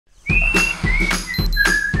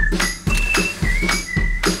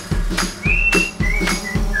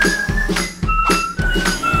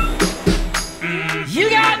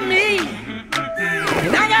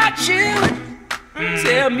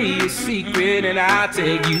secret and I'll tell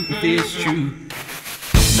you if it's true.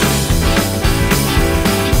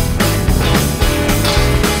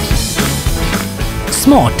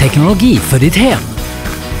 Smart teknologi för ditt hem.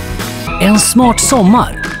 En smart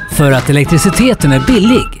sommar för att elektriciteten är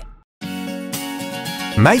billig.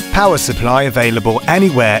 Make power supply available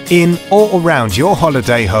anywhere in or around your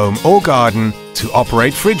holiday home or garden to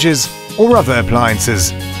operate fridges or other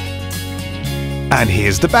appliances. And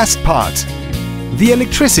here's the best part. The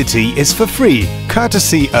electricity is for free,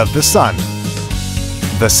 courtesy of the sun.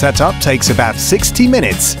 The setup takes about 60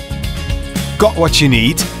 minutes. Got what you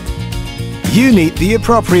need? You need the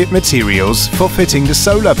appropriate materials for fitting the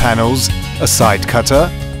solar panels, a side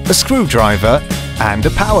cutter, a screwdriver and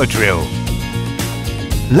a power drill.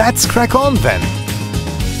 Let's crack on then!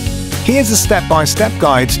 Here's a step-by-step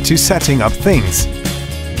guide to setting up things.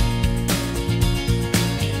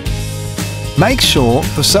 Make sure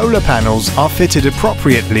the solar panels are fitted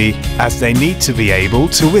appropriately, as they need to be able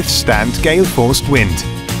to withstand gale-forced wind.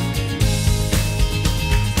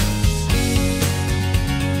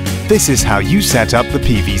 This is how you set up the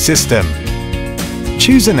PV system.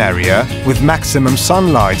 Choose an area with maximum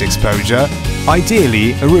sunlight exposure,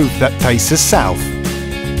 ideally a roof that faces south.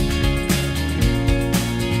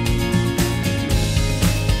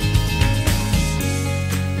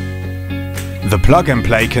 The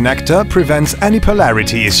plug-and-play connector prevents any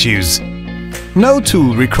polarity issues. No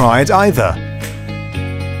tool required either.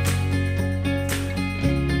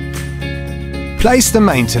 Place the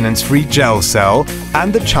maintenance-free gel cell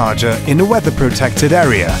and the charger in a weather-protected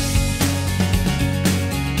area.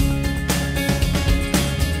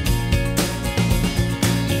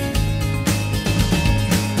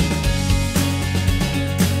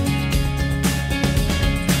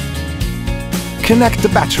 Connect the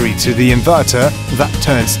battery to the inverter that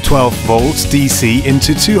turns 12 volts DC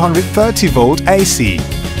into 230 volt AC.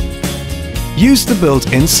 Use the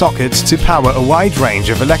built-in sockets to power a wide range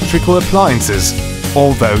of electrical appliances,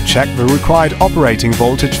 although check the required operating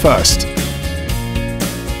voltage first.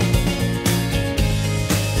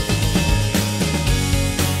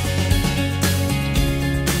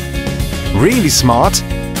 Really smart?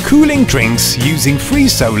 Cooling drinks using free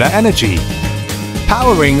solar energy.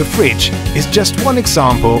 Powering a fridge is just one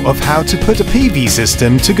example of how to put a PV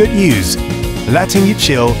system to good use, letting you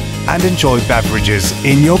chill and enjoy beverages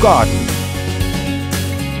in your garden.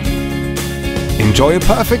 Enjoy a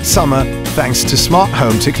perfect summer thanks to smart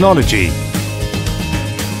home technology.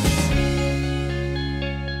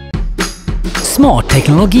 Smart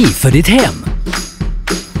teknologi för ditt hem.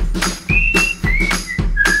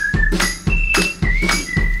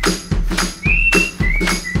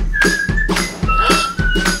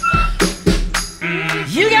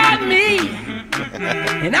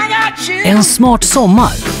 En smart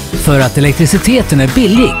sommar för att elektriciteten är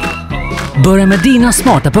billig. Börja med dina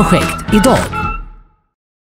smarta projekt idag.